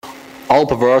All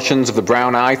perversions of the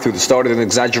brown eye through distorted and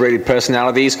exaggerated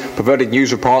personalities, perverted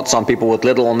news reports on people with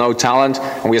little or no talent,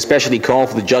 and we especially call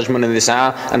for the judgment in this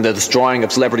hour and the destroying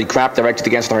of celebrity crap directed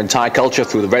against our entire culture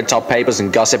through the red top papers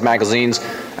and gossip magazines,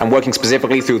 and working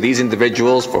specifically through these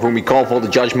individuals for whom we call for the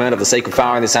judgment of the sacred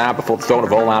fire in this hour before the throne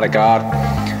of Almighty God.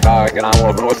 And I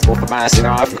want to know for mass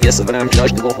enough. Yes, if I'm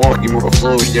judged to go for you move a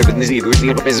flow, you're with Nizzy, do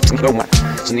you business and go, man.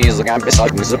 Sneeze like I'm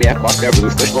beside me, so be at whatever,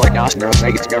 the fish like us, and they're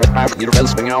like it's together, time for you to bell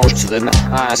swing out, so then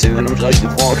I see them judged to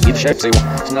fall, eat the chef, say,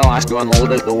 so now I still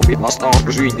unload it, though, it must all,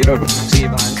 because we did it, see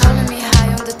if I'm calling me high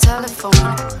on the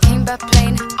telephone, came back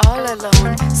playing all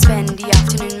alone, spend the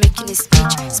afternoon making a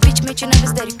speech made you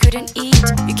nervous that you couldn't eat,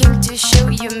 you came to show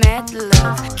you mad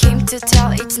love, came to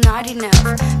tell it's not enough,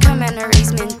 come and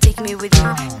erase me and take me with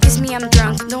you, kiss me I'm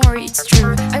drunk, don't worry it's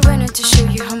true, I wanted to show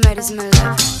you how mad is my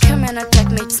love, come and attack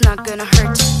me it's not gonna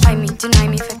hurt, I mean deny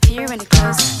me if I fear when it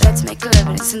close, let's make love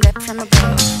and listen that from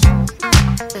above,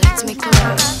 let's make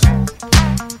love,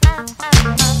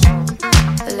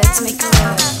 let's make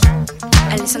love,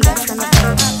 and listen that from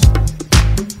above.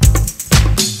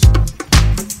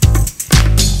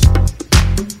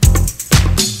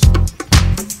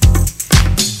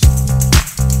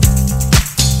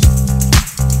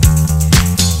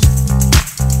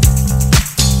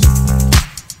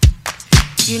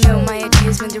 You know my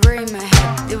ideas when they were in my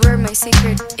head, they were my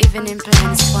secret, even in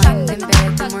plans. Wind them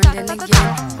back, then more than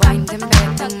again. Wind them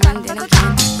back, then more than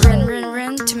again. Run, run,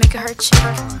 run to make a heart shake.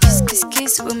 Kiss, kiss,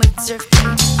 kiss, we might deserve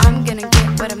cake. I'm gonna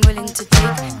get what I'm willing to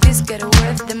take. This got a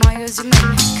worth the miles you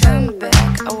make. Come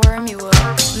back, I'll warm you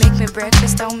up. Make me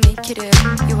breakfast, I'll make it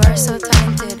up. You are so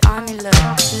talented, I'm in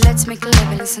love. Let's make love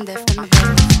and listen that from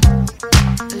above.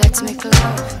 Let's make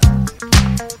love.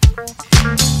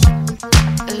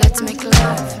 Let's make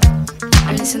love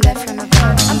and listen that from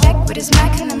above. I'm back with a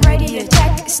smack and I'm ready to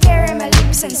attack. Stare at my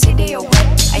lips and say they are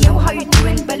wet. I know how you're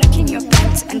doing by looking your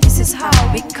pants, and this is how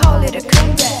we call it a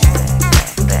comeback.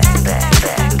 Back, back,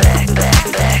 back, back, back,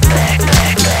 back, back,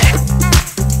 back, back.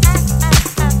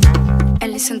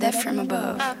 And listen that from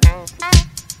above.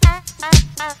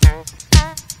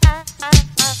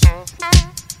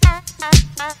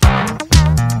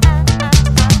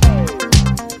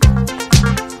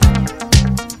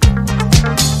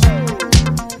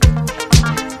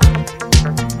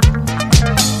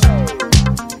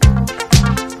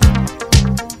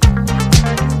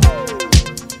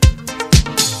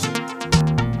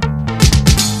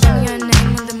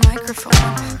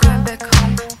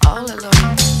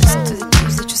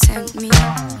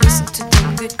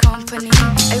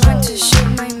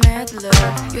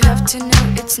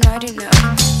 It's not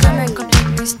enough. Come and complete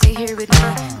me, stay here with me.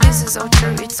 This is all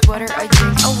true, it's water I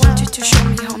drink. I want you to show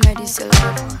me how mad is your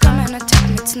love. Come and attack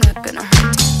me, it's not gonna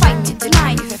hurt. Fight me,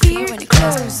 deny me, if I fear when it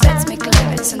closes. Let's make love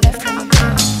and listen that from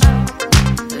above.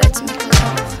 Let's make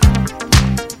love.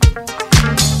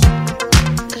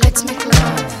 Let's make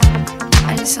love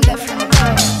and listen that from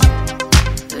above.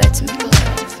 Let's make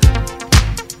love.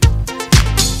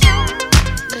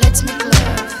 Let's make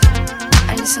love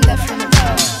and listen that from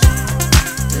above.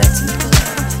 Let's make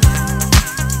love.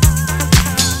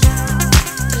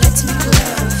 Let's make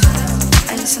love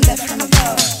and listen that from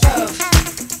above.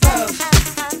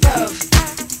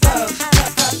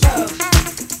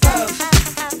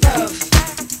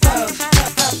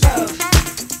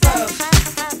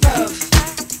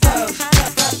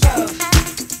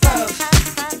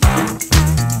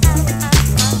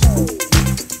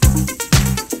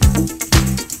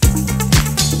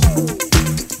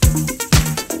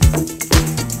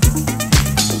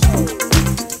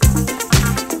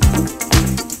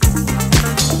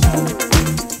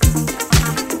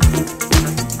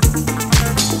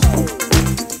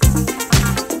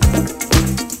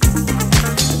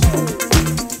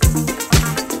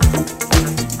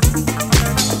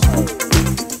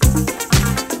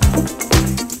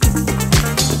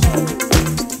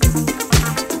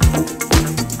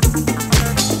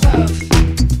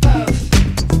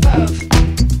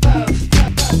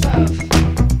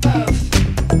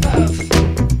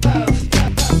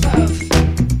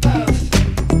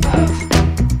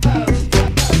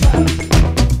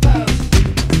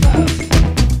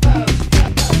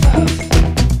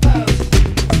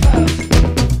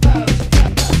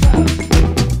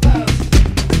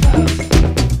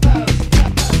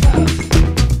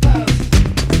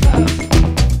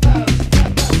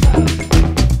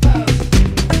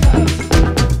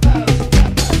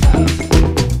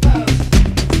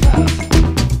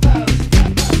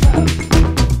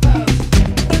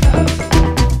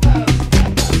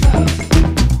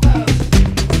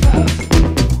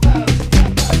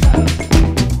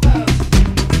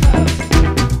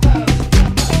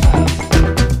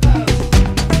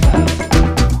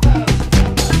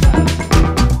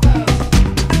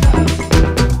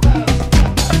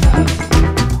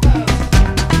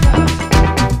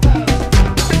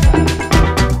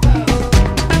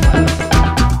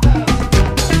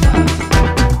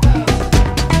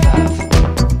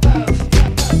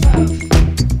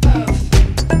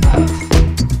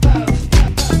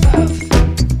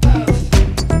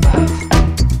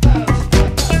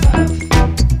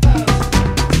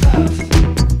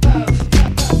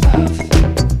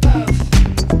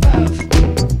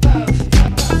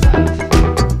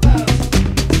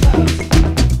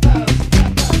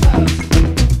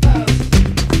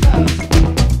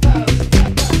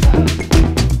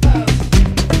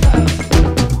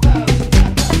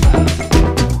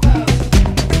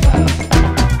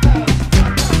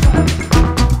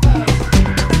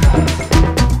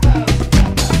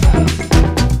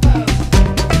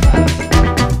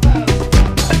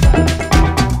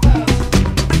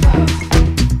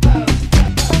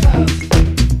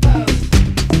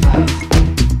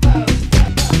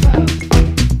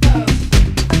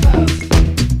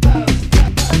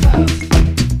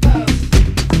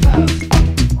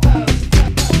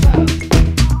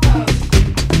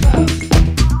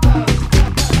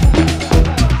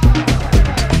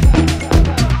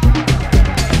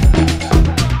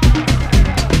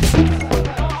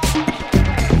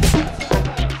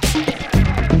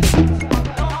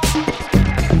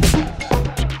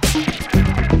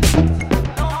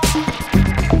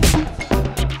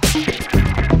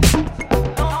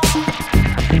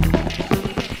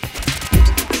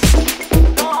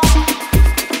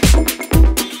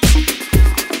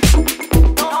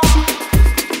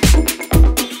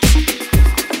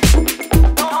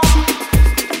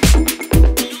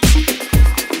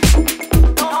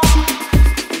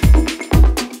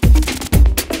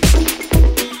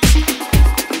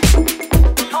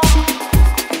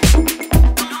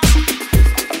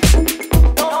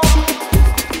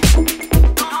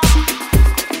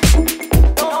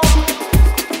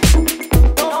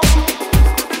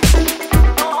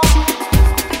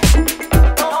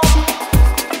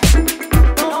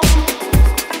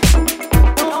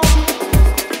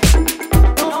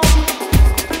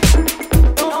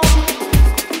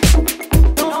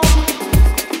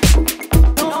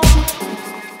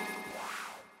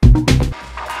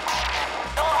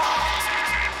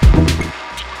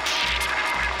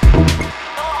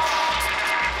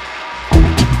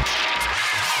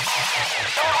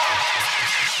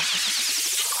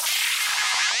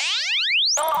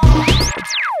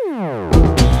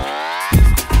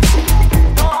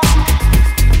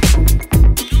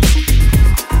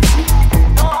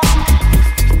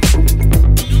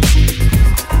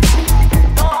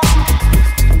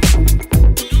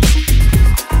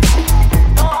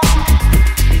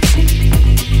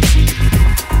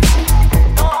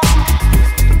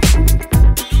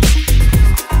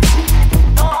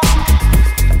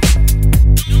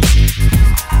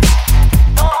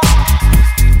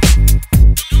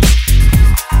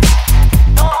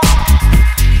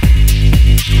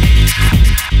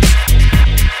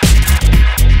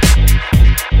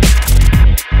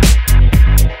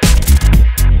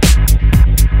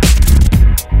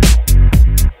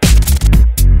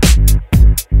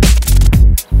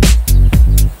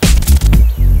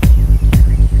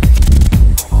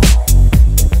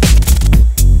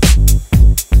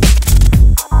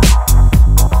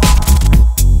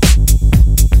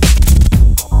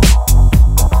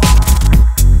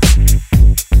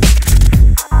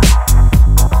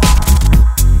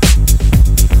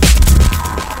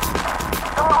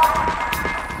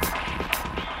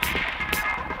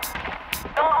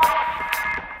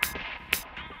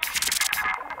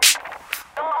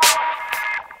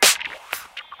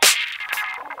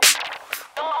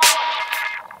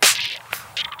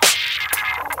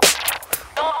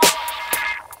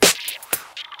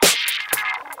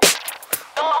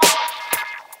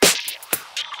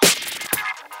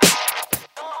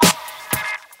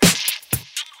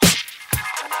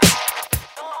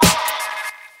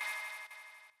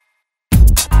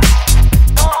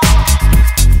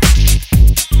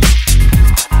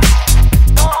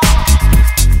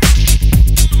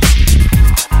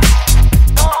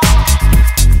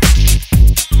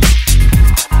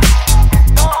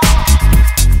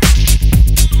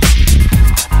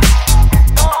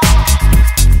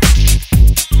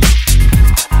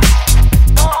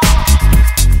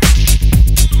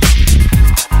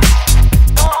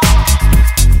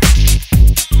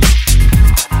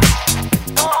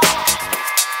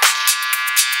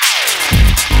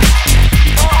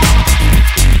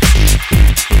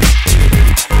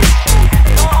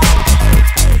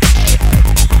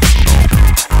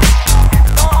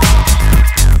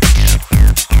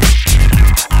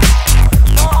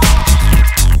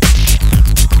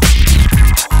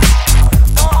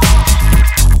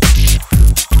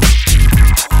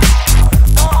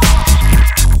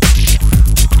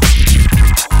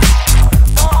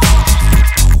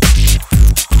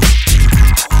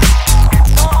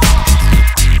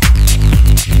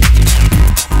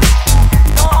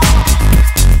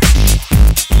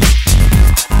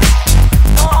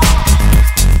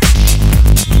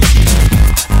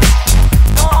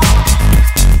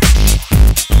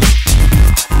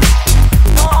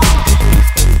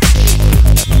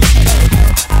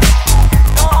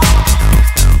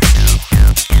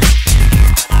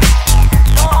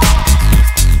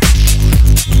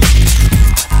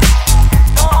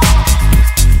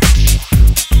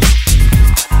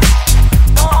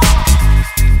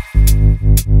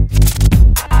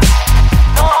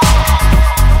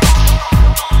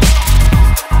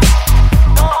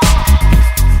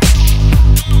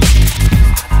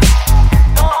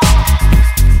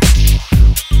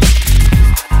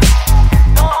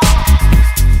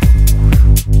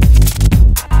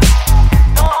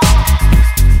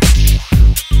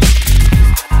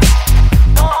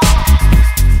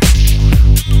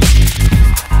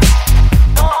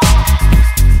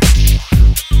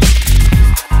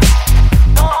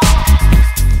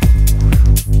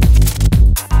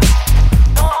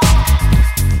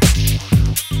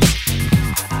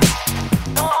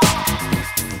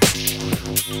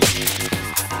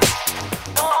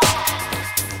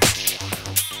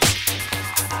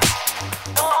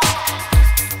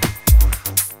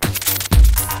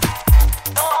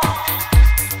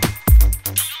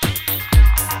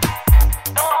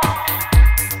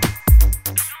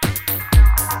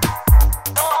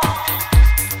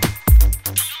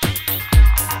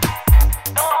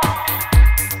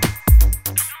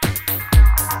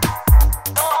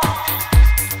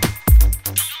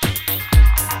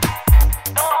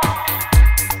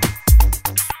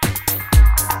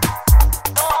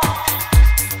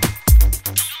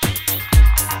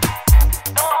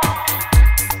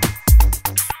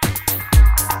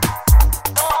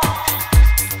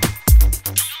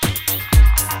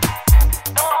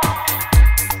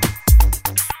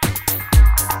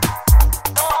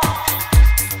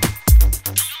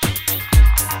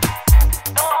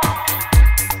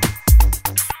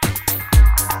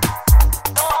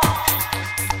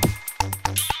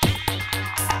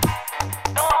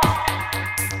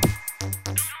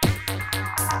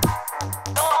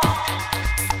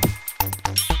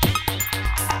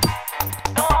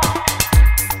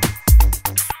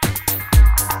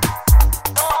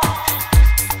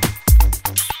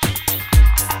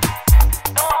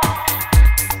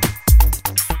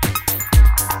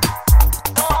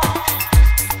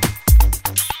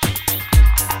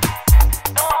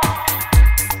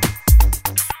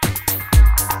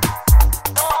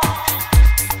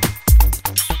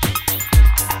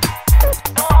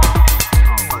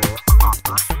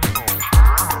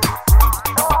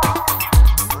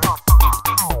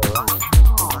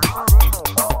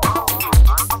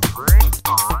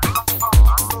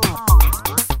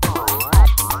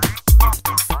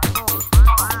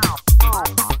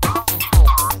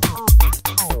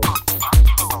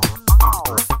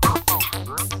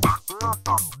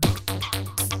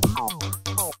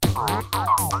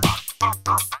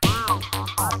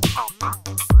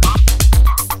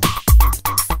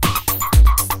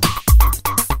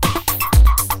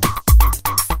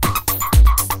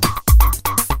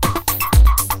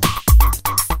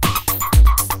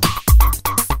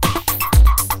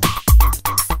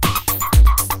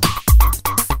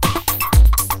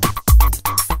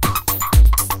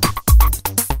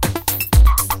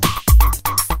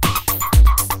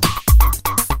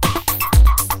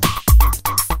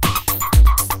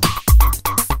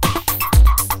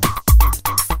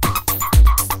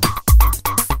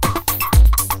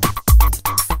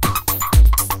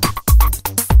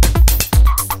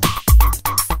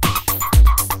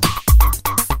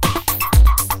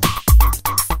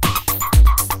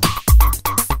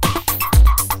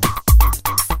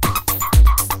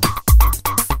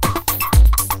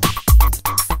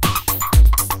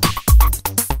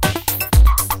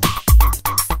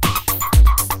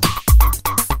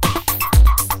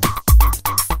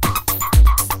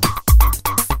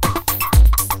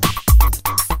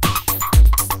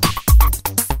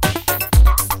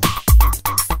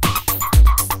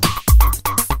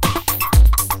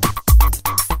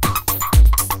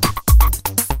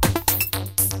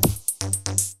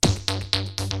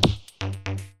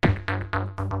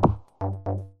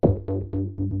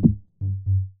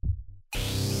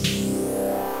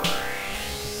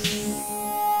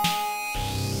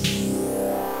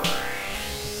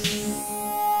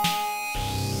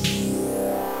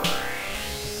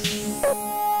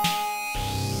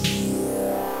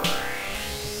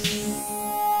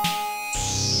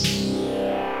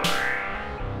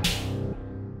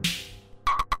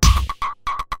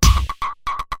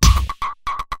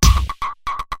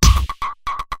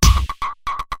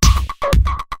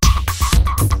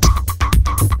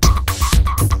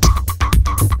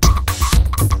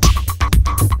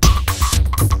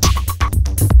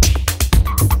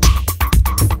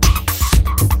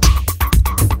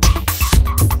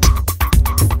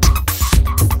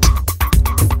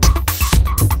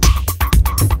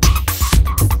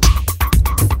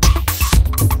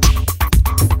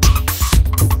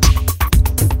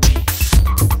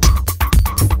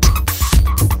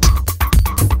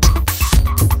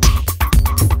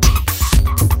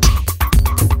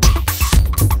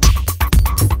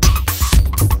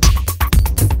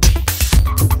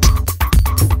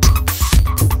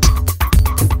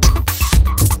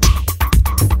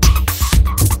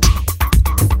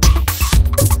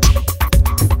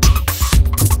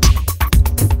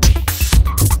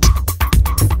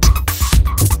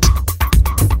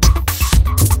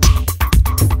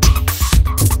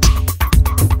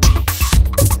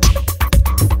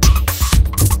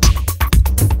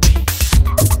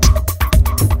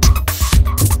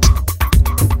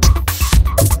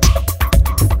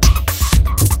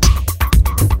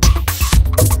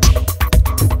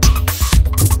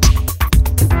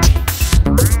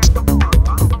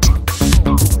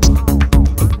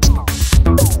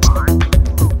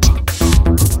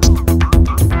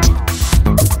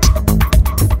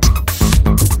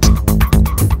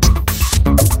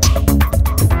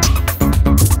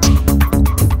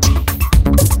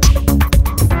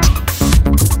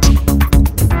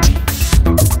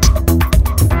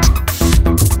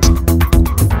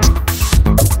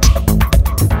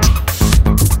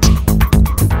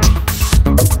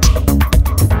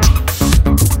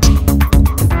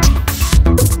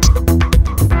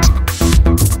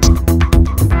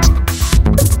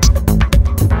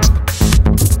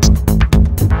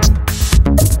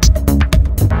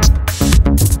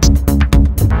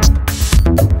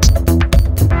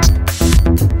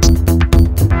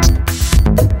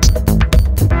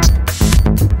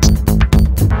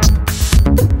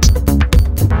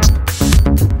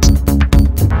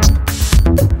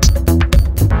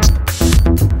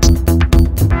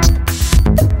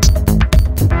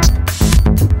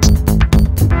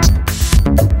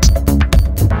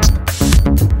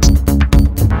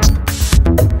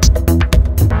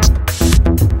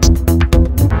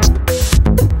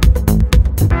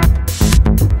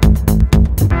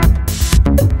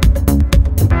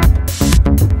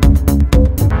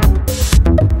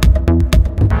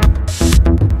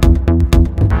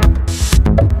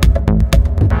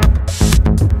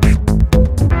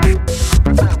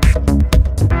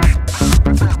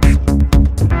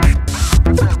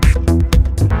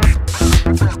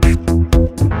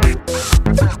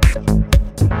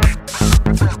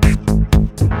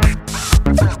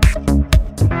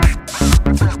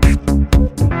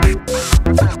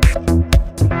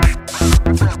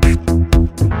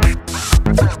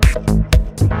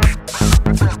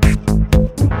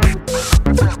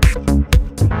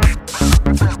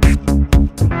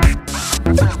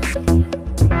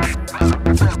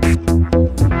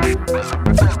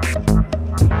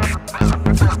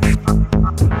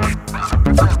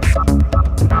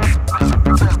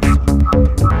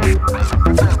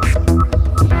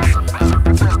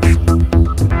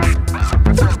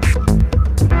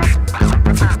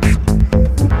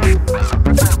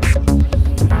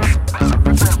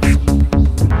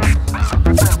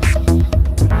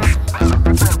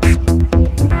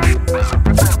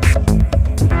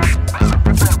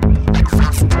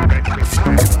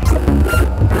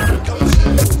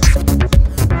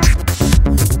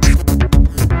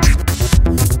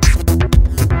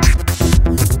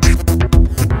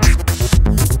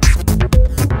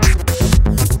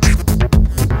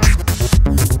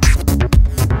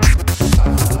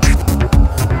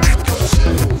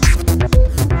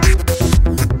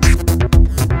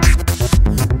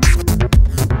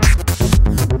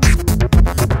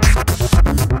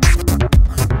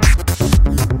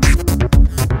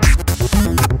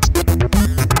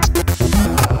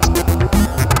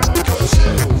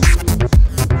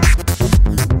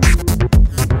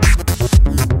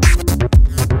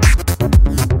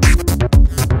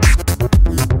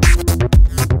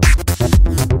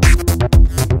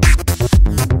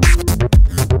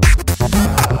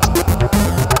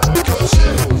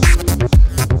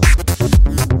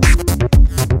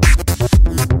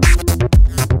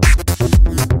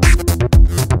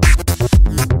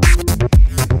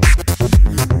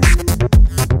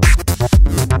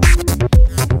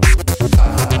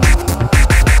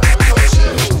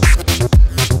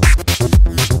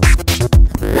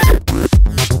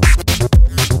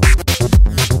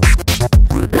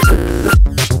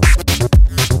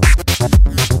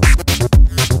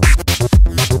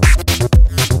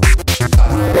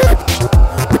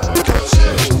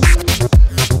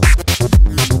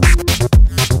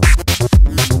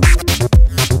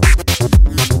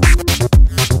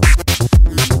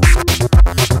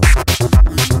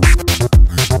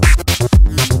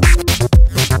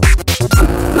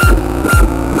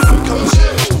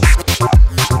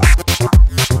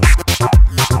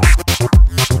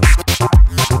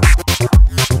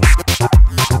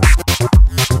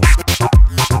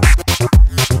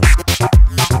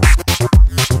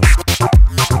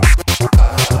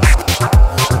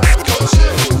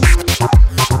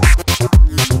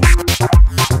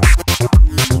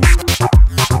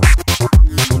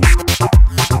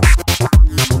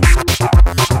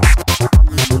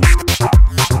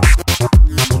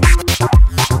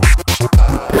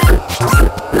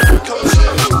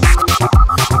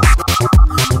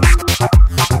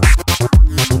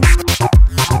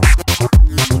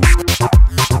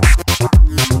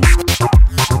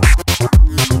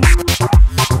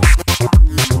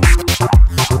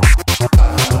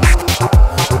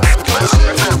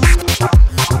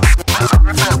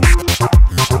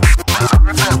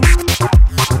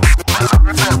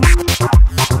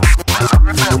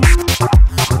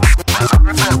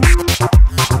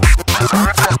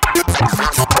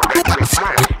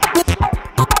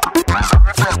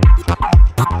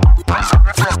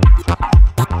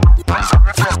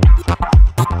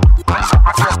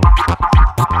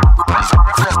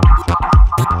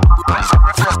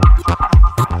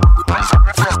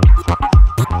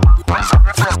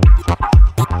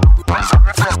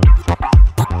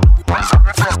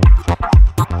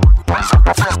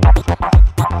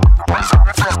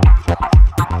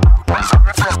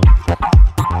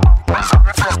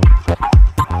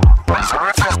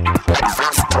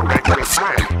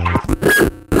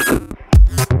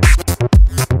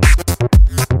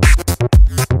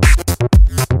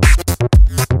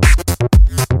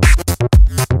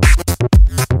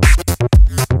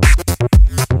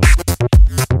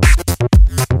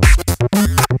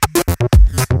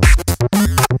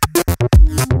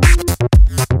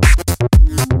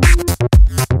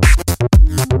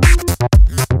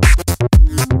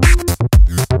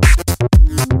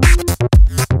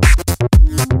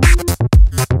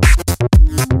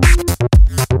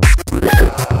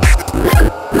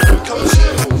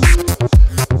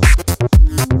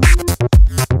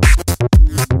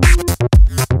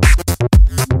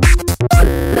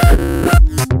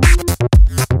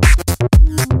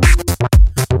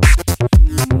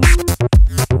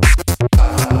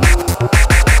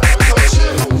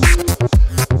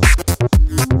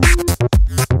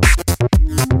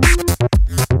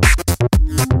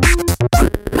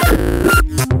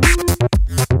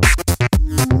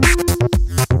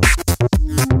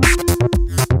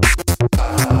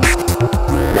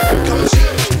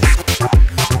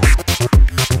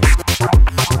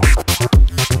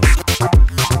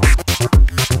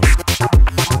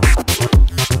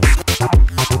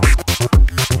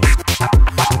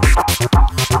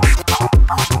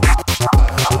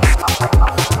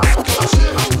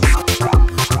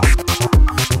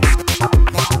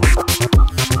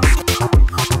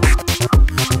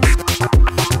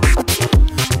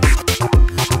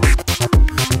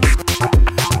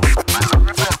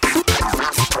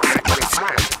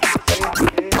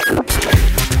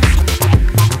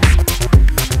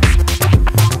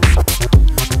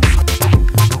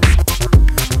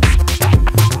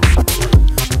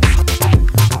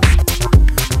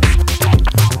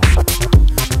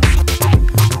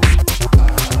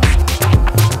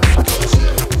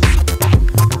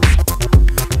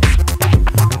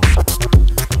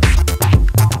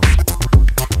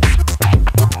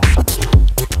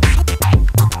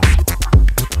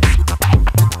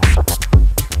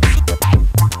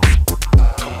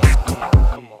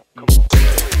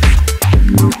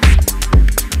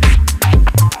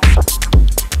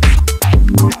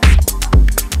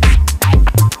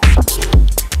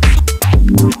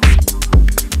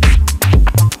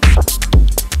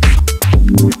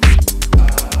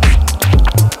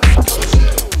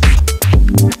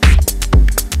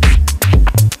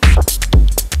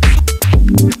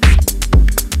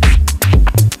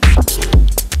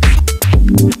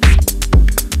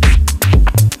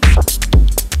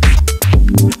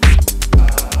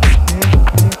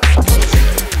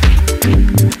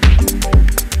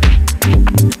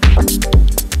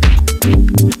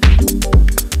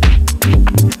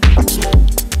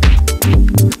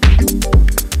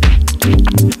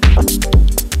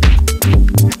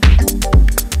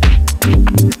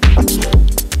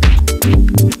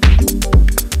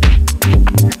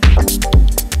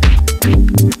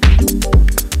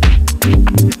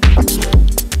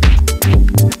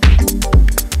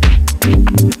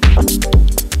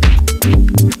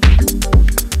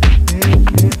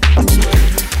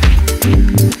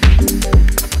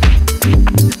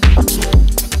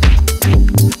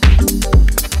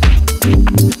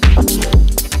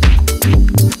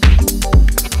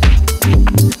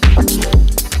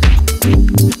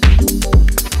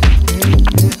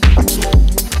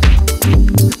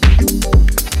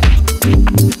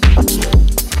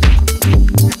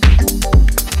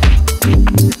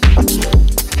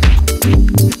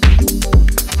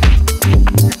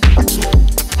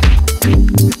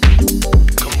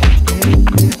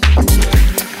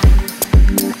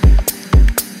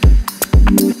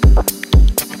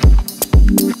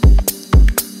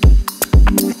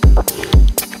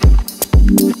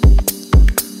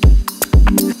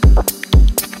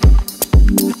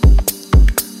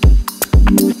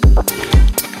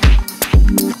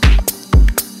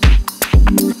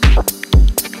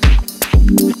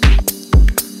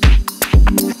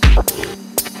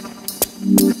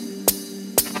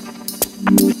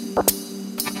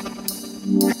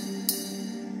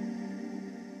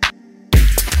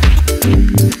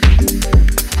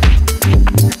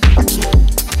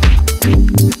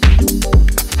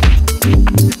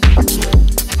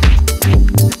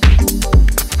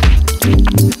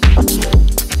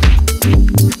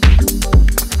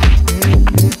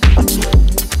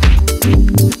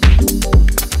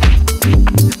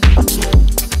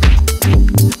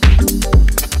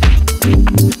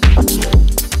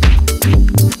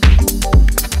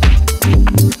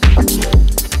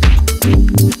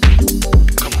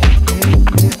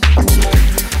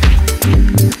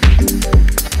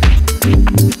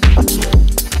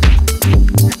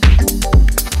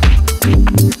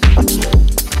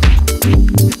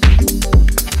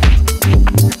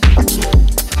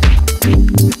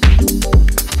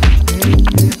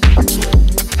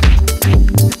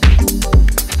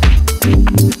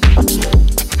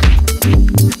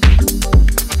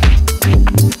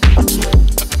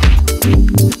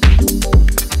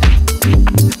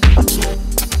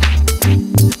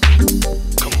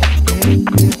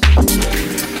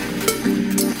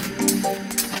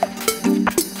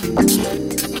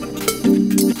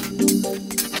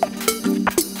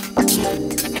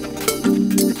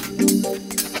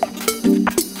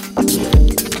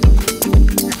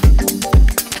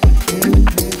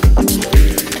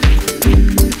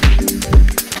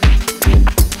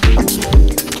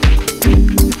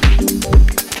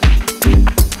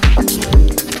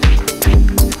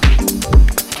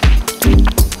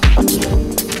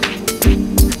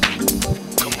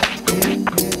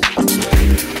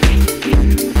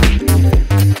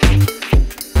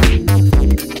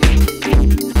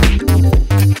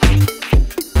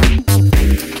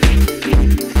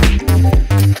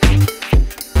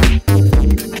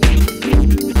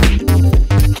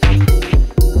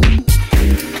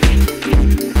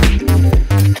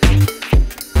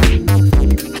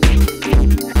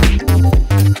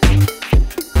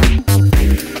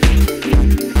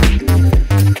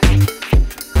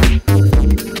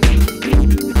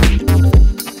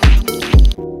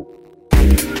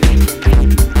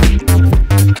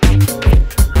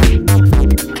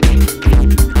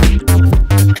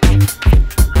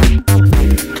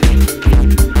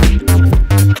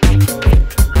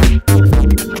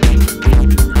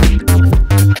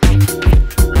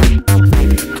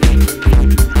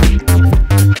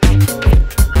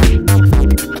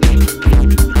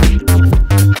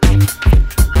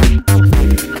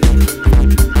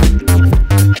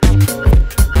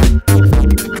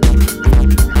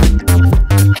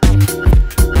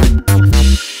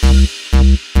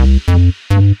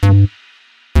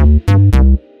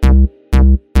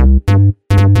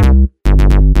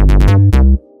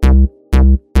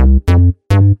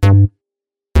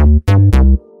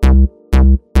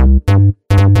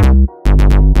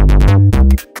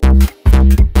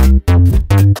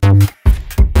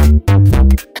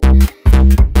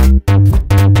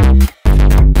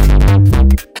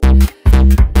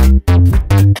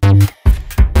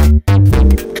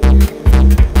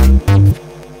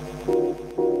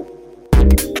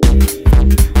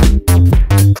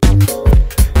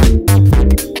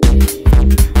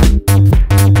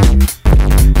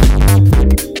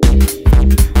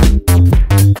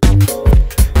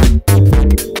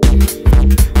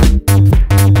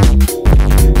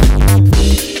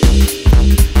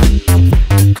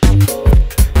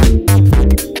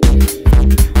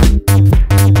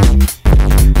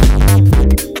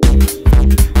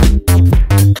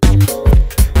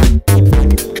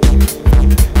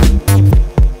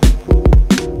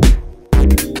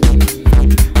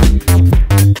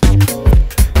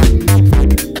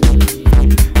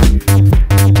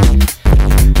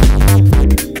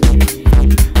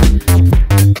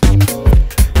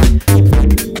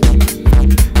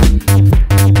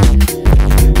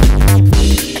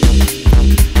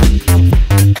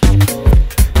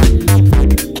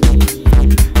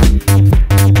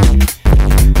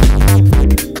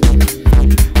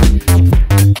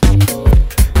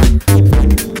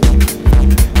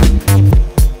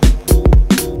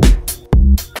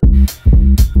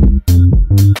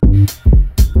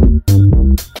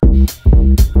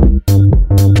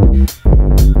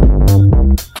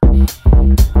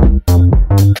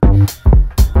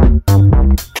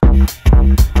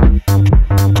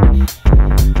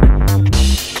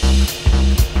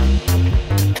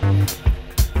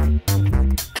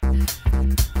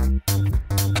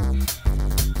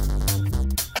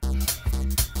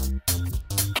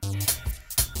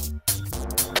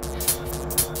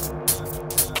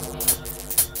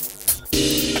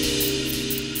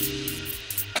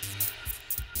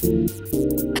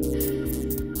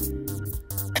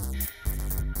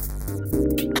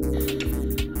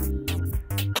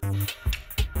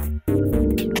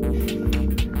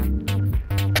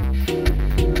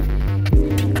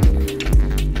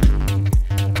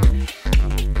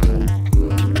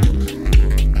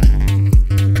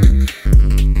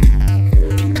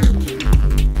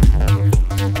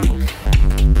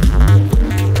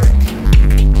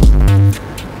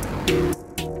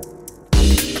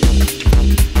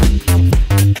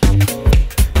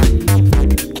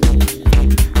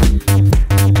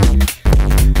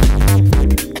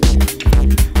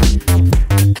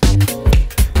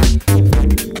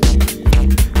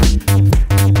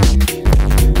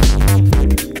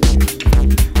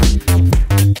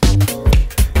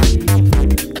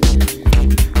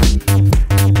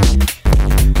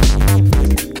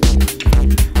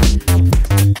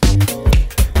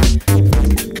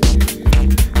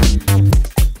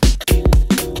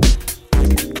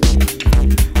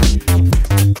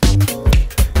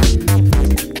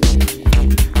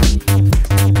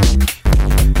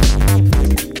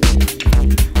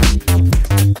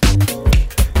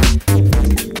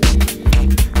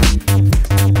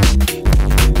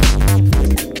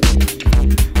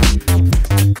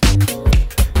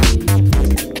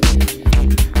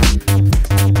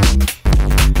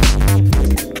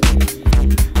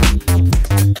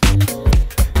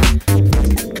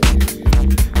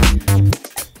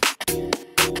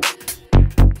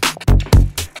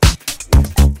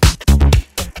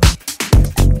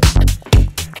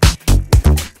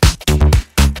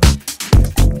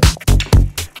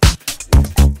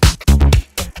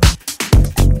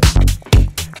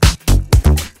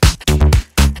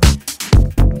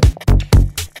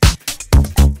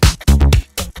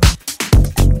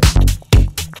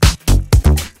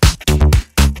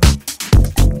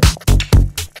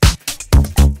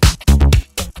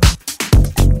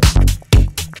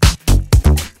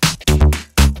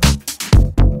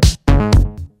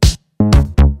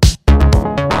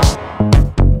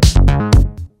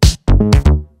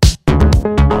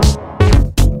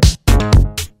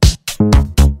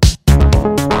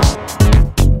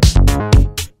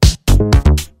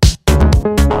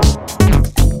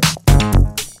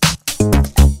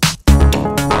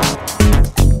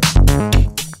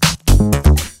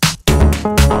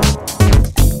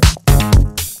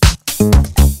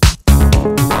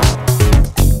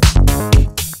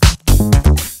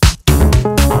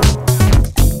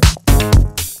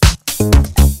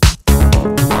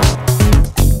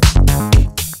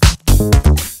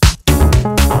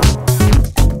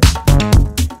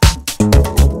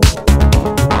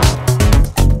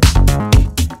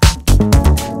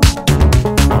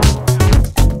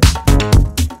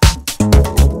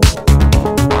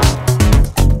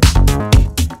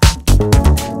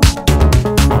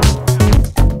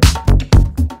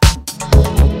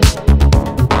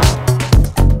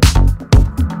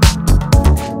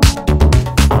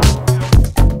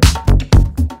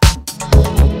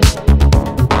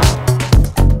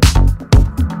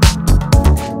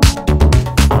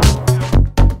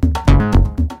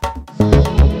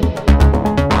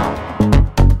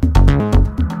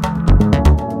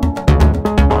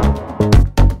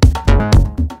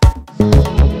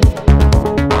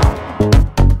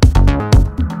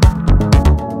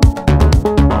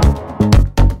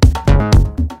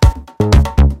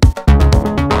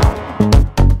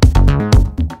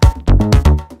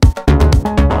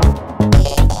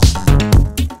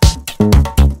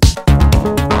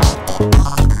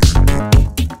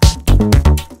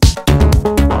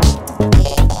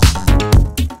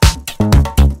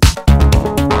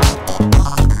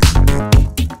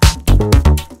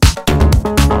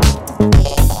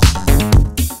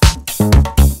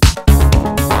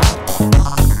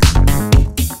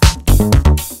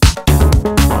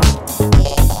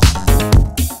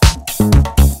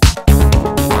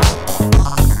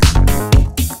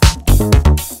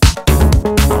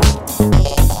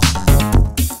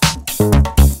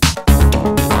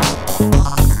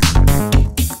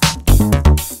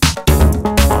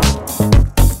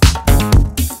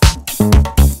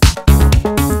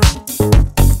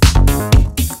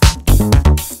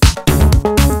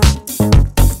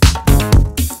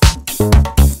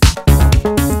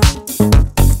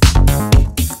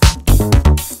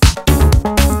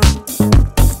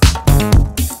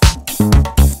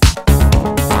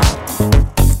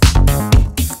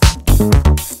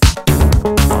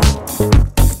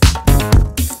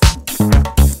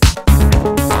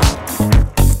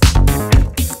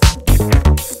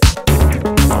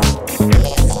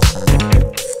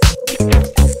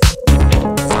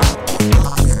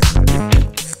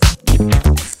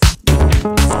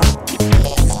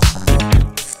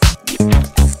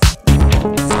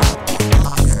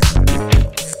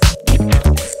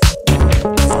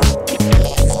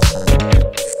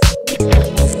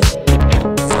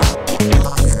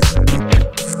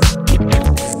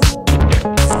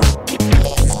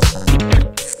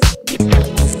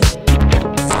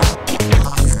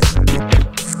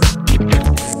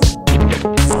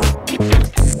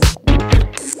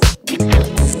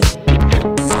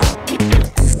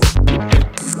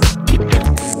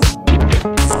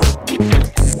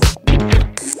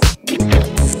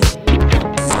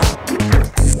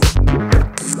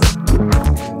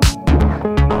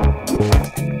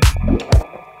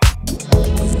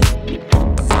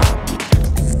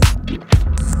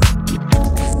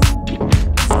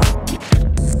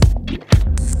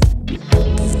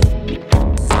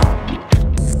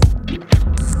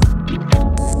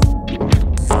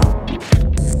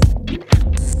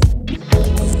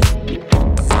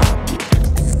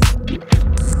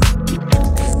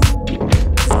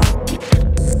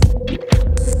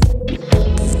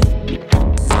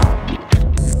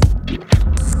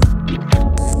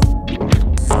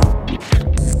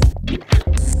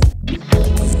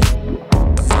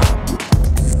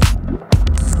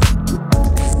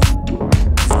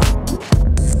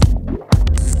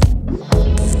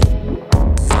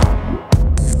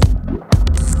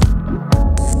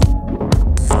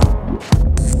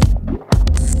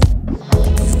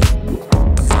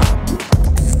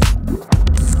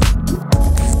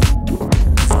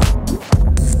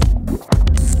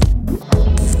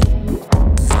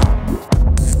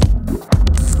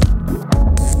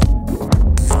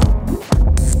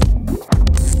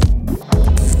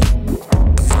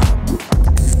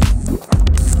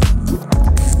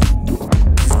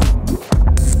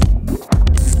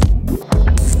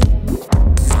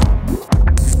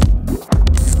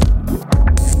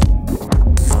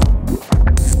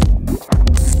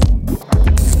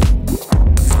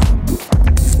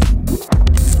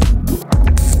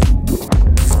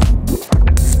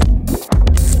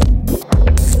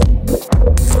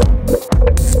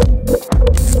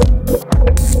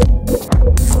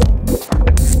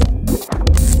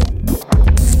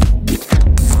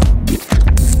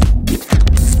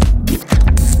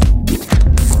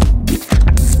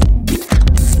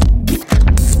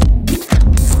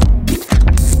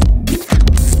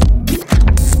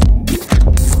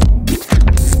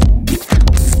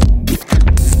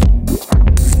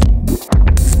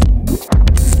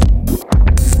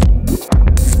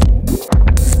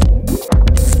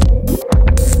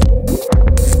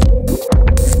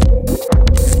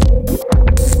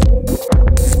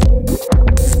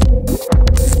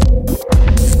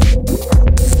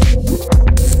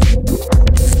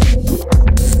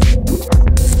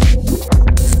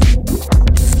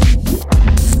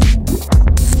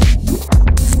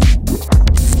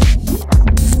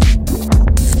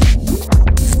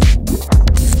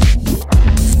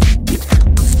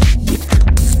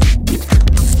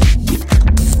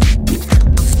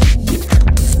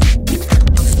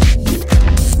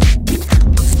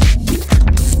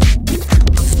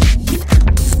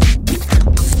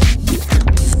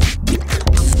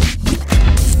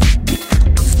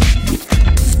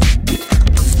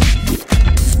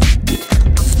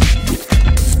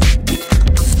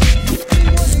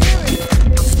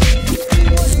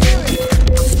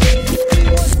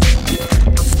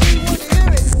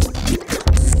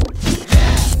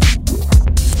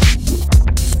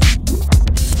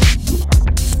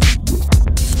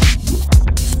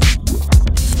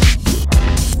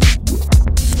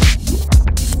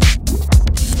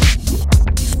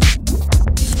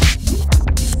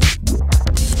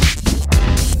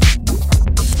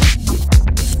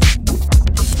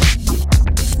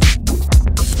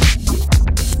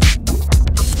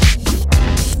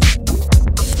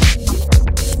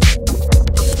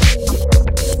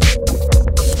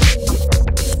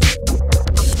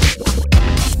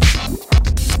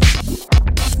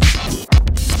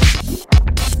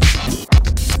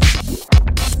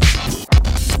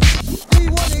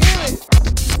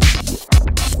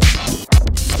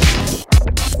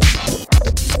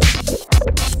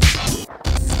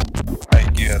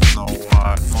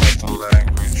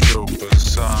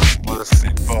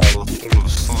 bottle full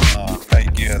of slime. I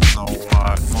get no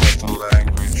wine, mother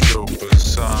language open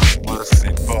sign.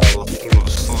 Plastic bottle full of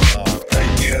slime. I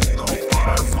get no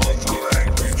wine, mother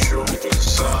language open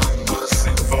sign.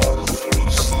 Plastic bottle full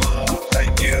of slime. I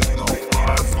get no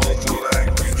wine, mother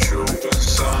language open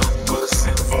sign.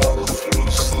 Plastic bottle full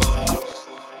of slime.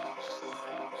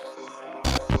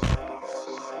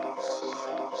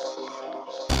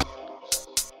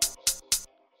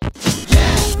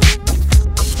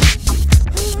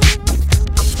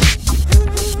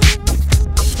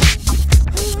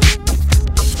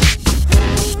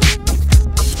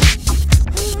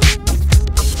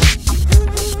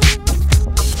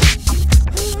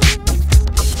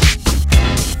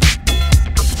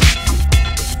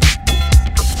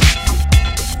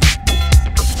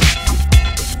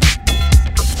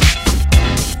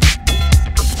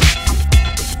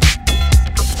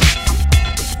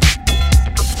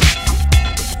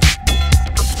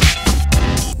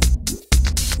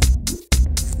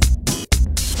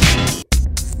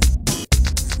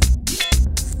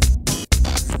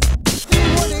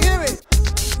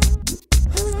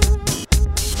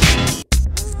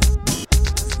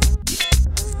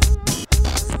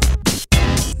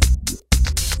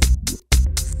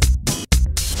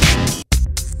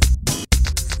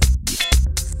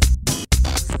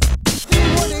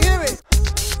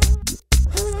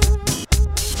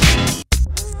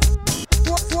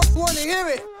 Wanna hear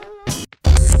it?